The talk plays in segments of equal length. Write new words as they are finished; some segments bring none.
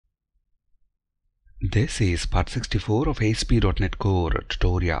This is part 64 of ASP.NET Core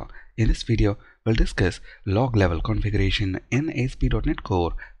tutorial. In this video, we'll discuss log level configuration in ASP.NET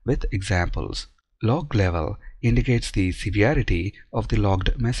Core with examples. Log level indicates the severity of the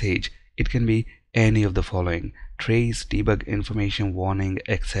logged message. It can be any of the following: trace, debug, information, warning,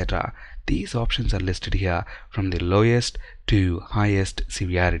 etc. These options are listed here from the lowest to highest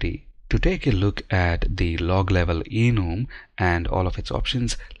severity. To take a look at the LogLevel Enum and all of its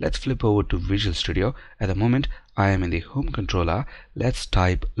options, let's flip over to Visual Studio. At the moment, I am in the home controller. Let's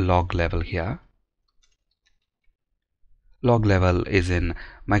type LogLevel here. LogLevel is in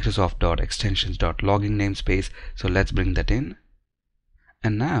Microsoft.Extensions.Logging namespace, so let's bring that in.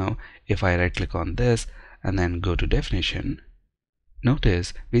 And now, if I right click on this and then go to definition,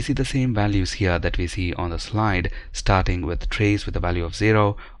 notice we see the same values here that we see on the slide, starting with trace with a value of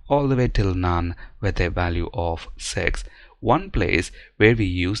 0 all the way till none with a value of 6. One place where we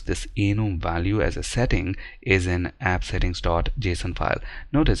use this enum value as a setting is in appsettings.json file.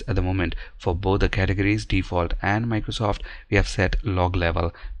 Notice at the moment for both the categories, default and Microsoft, we have set log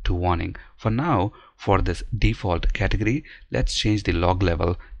level to warning. For now, for this default category, let's change the log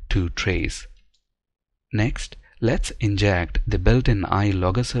level to trace. Next, let's inject the built-in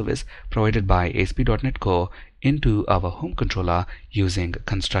ILogger service provided by ASP.NET Core into our home controller using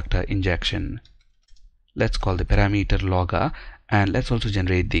constructor injection. Let's call the parameter logger, and let's also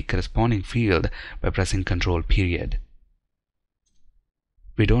generate the corresponding field by pressing Ctrl-.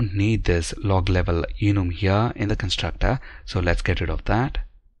 We don't need this LogLevel Enum here in the constructor, so let's get rid of that.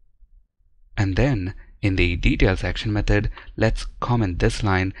 And then in the details action method, let's comment this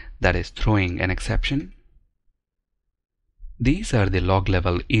line that is throwing an exception. These are the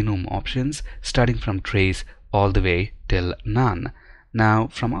LogLevel Enum options starting from trace all the way till none. Now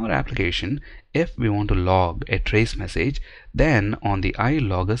from our application, if we want to log a trace message, then on the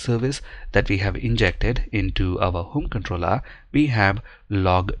ILogger service that we have injected into our home controller, we have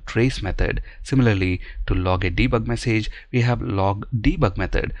LogTrace method. Similarly, to log a debug message, we have LogDebug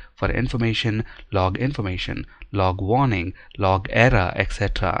method. For information, LogWarning, LogError,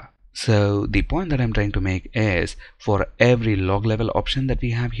 etc. So the point that I'm trying to make is, for every log level option that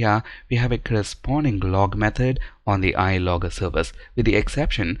we have here, we have a corresponding log method on the ILogger service, with the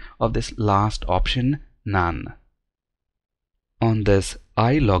exception of this last option, none. On this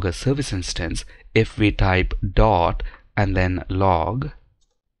ILogger service instance, if we type dot and then log,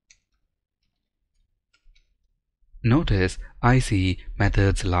 notice I see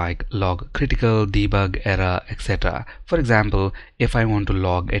methods like log critical, debug, error, etc. For example, if I want to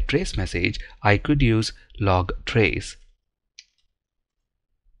log a trace message, I could use LogTrace.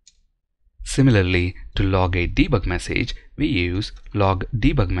 Similarly, to log a debug message, we use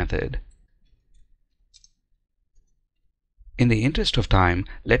LogDebug method. In the interest of time,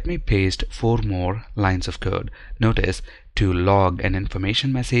 let me paste 4 more lines of code. Notice, to log an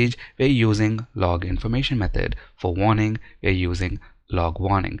information message, we're using LogInformation method. For warning, we're using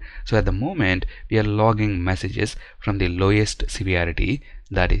LogWarning. So at the moment, we are logging messages from the lowest severity,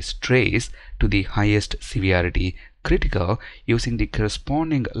 that is trace, to the highest severity, critical, using the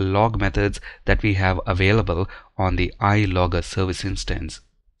corresponding log methods that we have available on the ILogger service instance.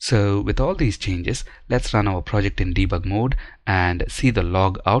 So with all these changes, let's run our project in debug mode and see the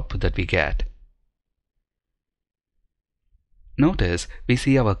log output that we get. Notice we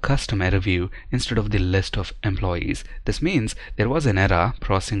see our custom error view instead of the list of employees. This means there was an error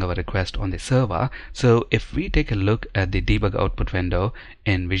processing our request on the server. So if we take a look at the debug output window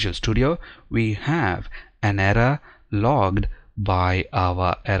in Visual Studio, we have an error logged by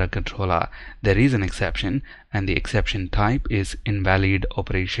our error controller. There is an exception, and the exception type is invalid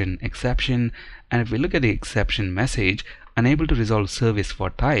operation exception. And if we look at the exception message, unable to resolve service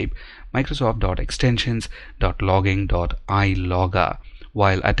for type Microsoft.Extensions.Logging.ILogger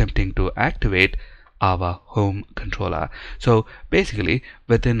while attempting to activate our home controller. So basically,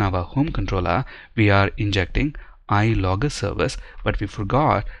 within our home controller, we are injecting ILogger service, but we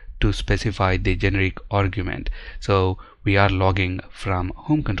forgot to specify the generic argument. So we are logging from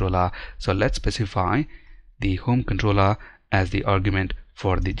home controller. So let's specify the home controller as the argument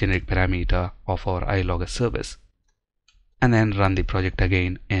for the generic parameter of our ILogger service, and then run the project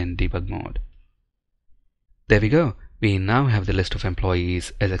again in debug mode. There we go. We now have the list of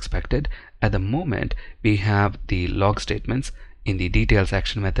employees as expected. At the moment, we have the log statements in the details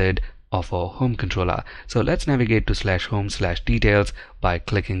action method of our home controller. So let's navigate to /home/details by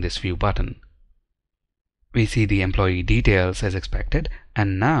clicking this view button. We see the employee details as expected,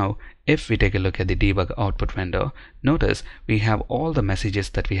 and now if we take a look at the debug output window, notice we have all the messages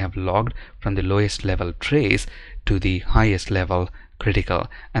that we have logged from the lowest level trace to the highest level critical.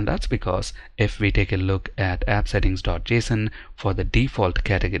 And that's because if we take a look at appsettings.json, for the default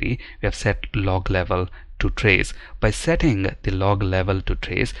category, we have set LogLevel to trace. By setting the LogLevel to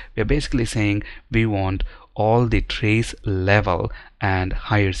trace, we are basically saying we want all the trace level and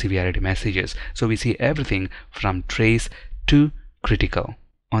higher severity messages. So we see everything from trace to critical.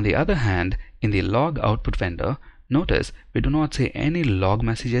 On the other hand, in the log output window, notice we do not see any log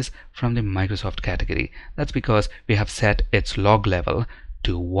messages from the Microsoft category. That's because we have set its log level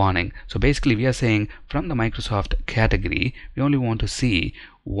to warning. So basically we are saying from the Microsoft category, we only want to see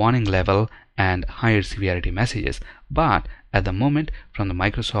warning level and higher severity messages. But at the moment, from the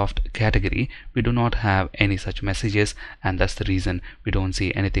Microsoft category, we do not have any such messages, and that's the reason we don't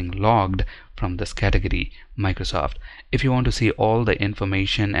see anything logged from this category, Microsoft. If you want to see all the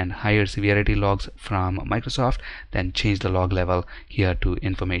information and higher severity logs from Microsoft, then change the log level here to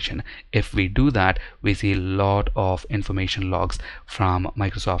information. If we do that, we see a lot of information logs from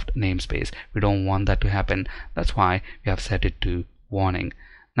Microsoft namespace. We don't want that to happen. That's why we have set it to warning.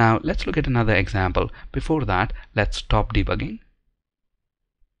 Now let's look at another example. Before that, let's stop debugging.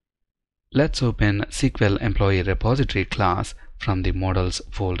 Let's open SQL Employee Repository class from the models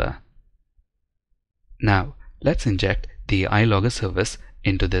folder. Now let's inject the ILogger service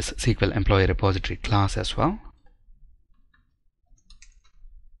into this SQL Employee Repository class as well.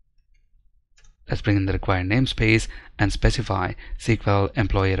 Let's bring in the required namespace and specify SQL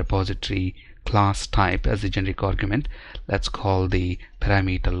Employee Repository class type as the generic argument. Let's call the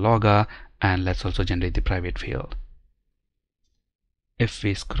parameter logger, and let's also generate the private field. If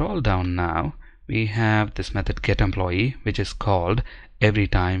we scroll down now, we have this method getEmployee, which is called every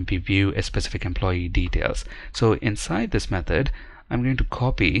time we view a specific employee details. So inside this method, I'm going to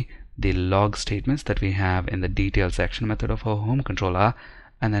copy the log statements that we have in the details section method of our home controller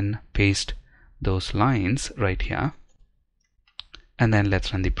and then paste those lines right here. And then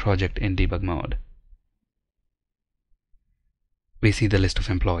let's run the project in debug mode. We see the list of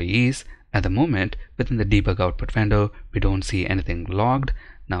employees. At the moment, within the debug output window, we don't see anything logged.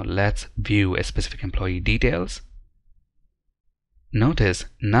 Now let's view a specific employee details. Notice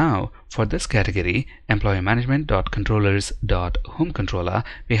now for this category, employee management.controllers.homecontroller,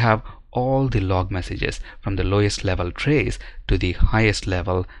 we have all the log messages from the lowest level trace to the highest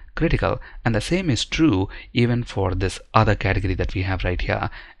level critical, and the same is true even for this other category that we have right here,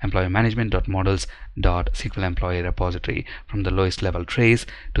 employee management.models.SQL employee repository, from the lowest level trace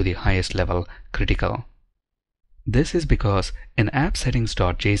to the highest level critical. This is because in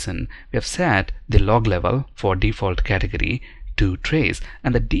appsettings.json we have set the log level for default category to trace,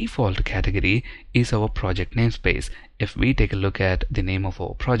 and the default category is our project namespace. If we take a look at the name of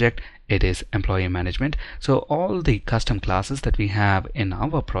our project, it is employee management. So all the custom classes that we have in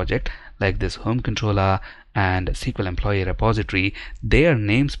our project, like this home controller and SQL employee repository, their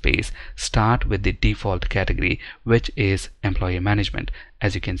namespace start with the default category, which is employee management,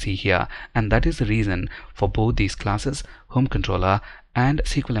 as you can see here. And that is the reason for both these classes, home controller and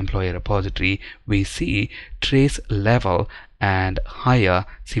SQL employee repository, we see trace level and higher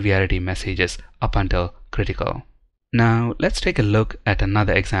severity messages up until critical. Now let's take a look at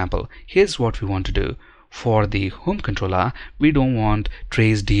another example. Here's what we want to do. For the home controller, we don't want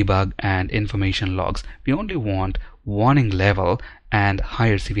trace, debug and information logs. We only want warning level and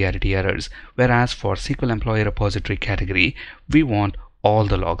higher severity errors. Whereas for SQL employee repository category, we want all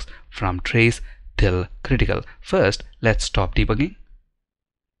the logs from trace till critical. First, let's stop debugging.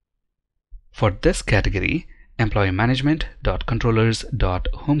 For this category, employee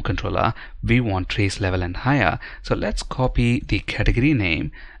management.controllers.homecontroller, we want trace level and higher. So let's copy the category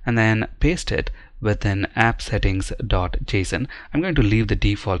name and then paste it within appsettings.json. I'm going to leave the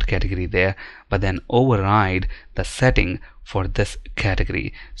default category there, but then override the setting for this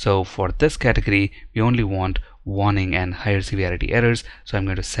category. So for this category, we only want warning and higher severity errors. So I'm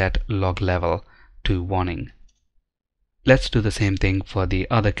going to set log level to warning. Let's do the same thing for the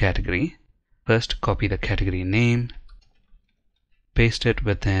other category. First, copy the category name, paste it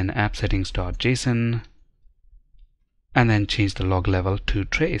within appsettings.json, and then change the log level to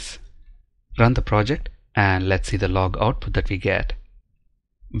trace. Run the project and let's see the log output that we get.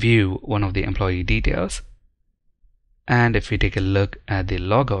 View one of the employee details, and if we take a look at the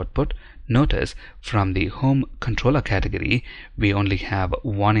log output, notice from the home controller category we only have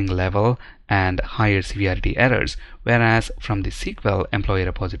warning level and higher severity errors, whereas from the SQL employee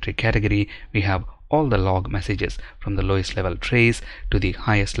repository category we have all the log messages from the lowest level trace to the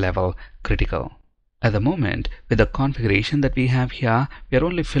highest level critical. At the moment, with the configuration that we have here, we are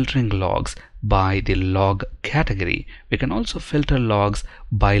only filtering logs by the log category. We can also filter logs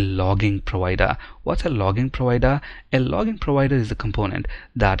by logging provider. What's a logging provider? A logging provider is a component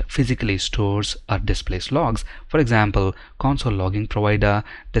that physically stores or displays logs. For example, console logging provider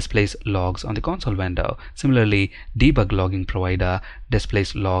displays logs on the console window. Similarly, debug logging provider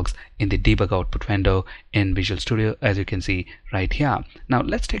displays logs in the debug output window in Visual Studio, as you can see right here. Now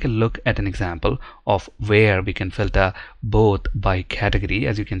let's take a look at an example of where we can filter both by category,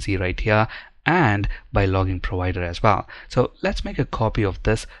 as you can see right here, and by logging provider as well. So let's make a copy of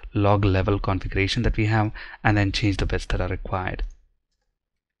this LogLevel configuration that we have and then change the bits that are required.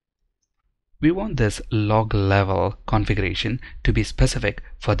 We want this LogLevel configuration to be specific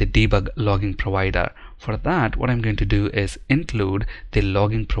for the debug logging provider. For that, what I'm going to do is include the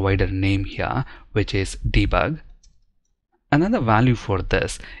logging provider name here, which is debug. And then the value for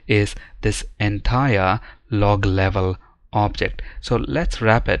this is this entire LogLevel object. So let's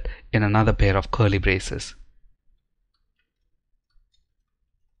wrap it in another pair of curly braces.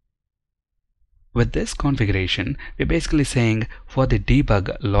 With this configuration, we're basically saying for the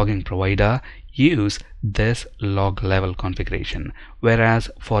debug logging provider, use this LogLevel configuration,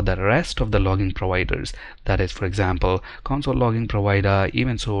 whereas for the rest of the logging providers, that is, for example, console logging provider,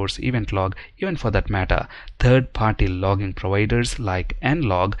 event source, event log, even for that matter, third-party logging providers like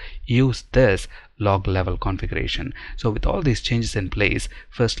nlog, use this LogLevel configuration. So with all these changes in place,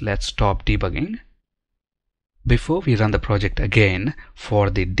 first let's stop debugging. Before we run the project again,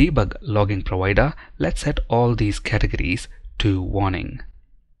 for the debug logging provider, let's set all these categories to warning.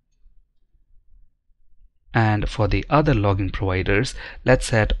 And for the other logging providers, let's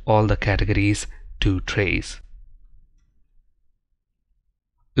set all the categories to trace.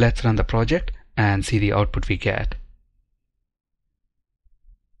 Let's run the project and see the output we get.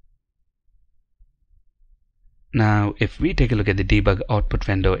 Now, if we take a look at the debug output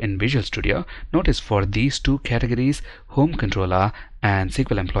window in Visual Studio, notice for these two categories, Home Controller and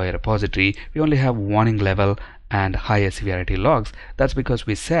SQL Employee Repository, we only have warning level and higher severity logs. That's because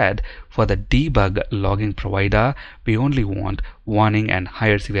we said for the debug logging provider, we only want warning and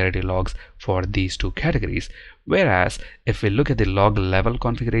higher severity logs for these two categories. Whereas if we look at the LogLevel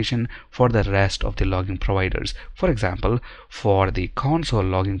configuration for the rest of the logging providers, for example, for the console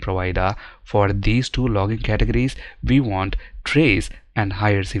logging provider, for these two logging categories, we want trace and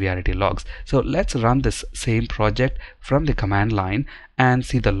higher severity logs. So let's run this same project from the command line and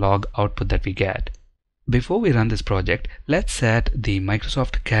see the log output that we get. Before we run this project, let's set the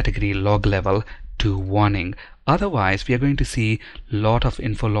Microsoft category LogLevel to warning. Otherwise, we are going to see a lot of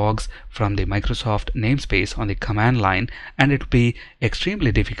info logs from the Microsoft namespace on the command line, and it will be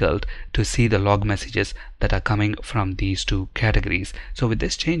extremely difficult to see the log messages that are coming from these two categories. So with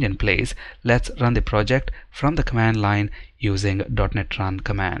this change in place, let's run the project from the command line using .NET Run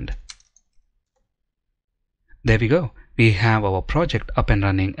command. There we go. We have our project up and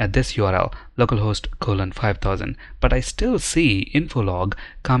running at this URL, localhost:5000, but I still see infolog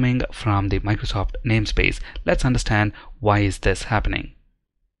coming from the Microsoft namespace. Let's understand why is this happening.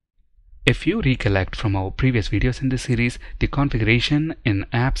 If you recollect from our previous videos in this series, the configuration in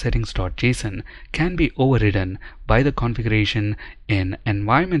appsettings.json can be overridden by the configuration in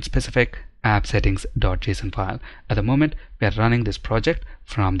environment-specific appsettings.json file. At the moment, we are running this project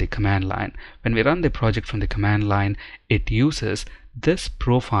from the command line. When we run the project from the command line, it uses this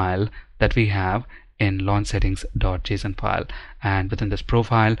profile that we have in launchsettings.json file, and within this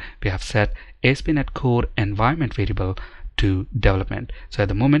profile we have set ASP NET Core environment variable to development. So at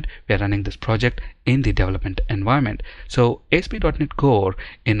the moment we are running this project in the development environment. So ASP.NET Core,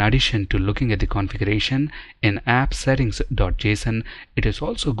 in addition to looking at the configuration in appsettings.json, it is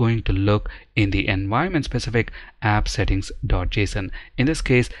also going to look in the environment specific appsettings.json. In this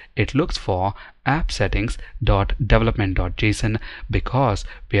case, it looks for appsettings.development.json because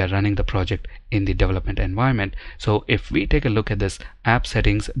we are running the project in the development environment. So if we take a look at this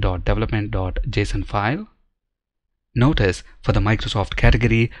appsettings.development.json file, notice for the Microsoft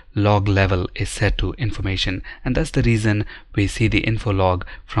category, LogLevel is set to information, and that's the reason we see the info log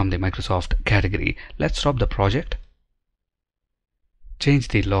from the Microsoft category. Let's stop the project, change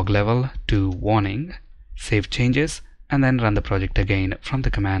the LogLevel to warning, save changes, and then run the project again from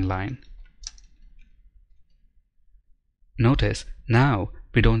the command line. Notice now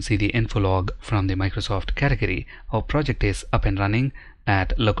we don't see the info log from the Microsoft category. Our project is up and running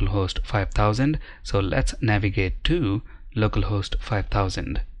at localhost 5000. So let's navigate to localhost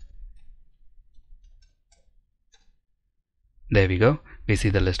 5000. There we go. We see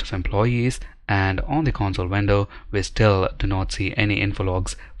the list of employees and on the console window we still do not see any info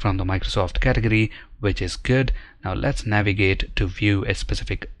logs from the Microsoft category, which is good. Now let's navigate to view a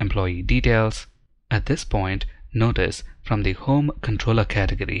specific employee details. At this point, notice from the home controller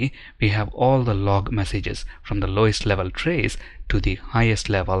category we have all the log messages from the lowest level trace to the highest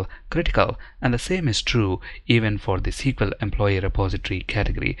level critical, and the same is true even for the SQL employee repository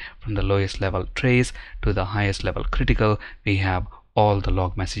category. From the lowest level trace to the highest level critical, we have all the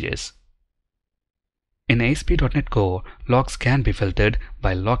log messages. In ASP.NET Core, logs can be filtered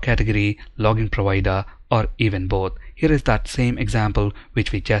by log category, logging provider, or even both. Here is that same example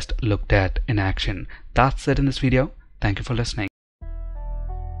which we just looked at in action. That's it in this video. Thank you for listening.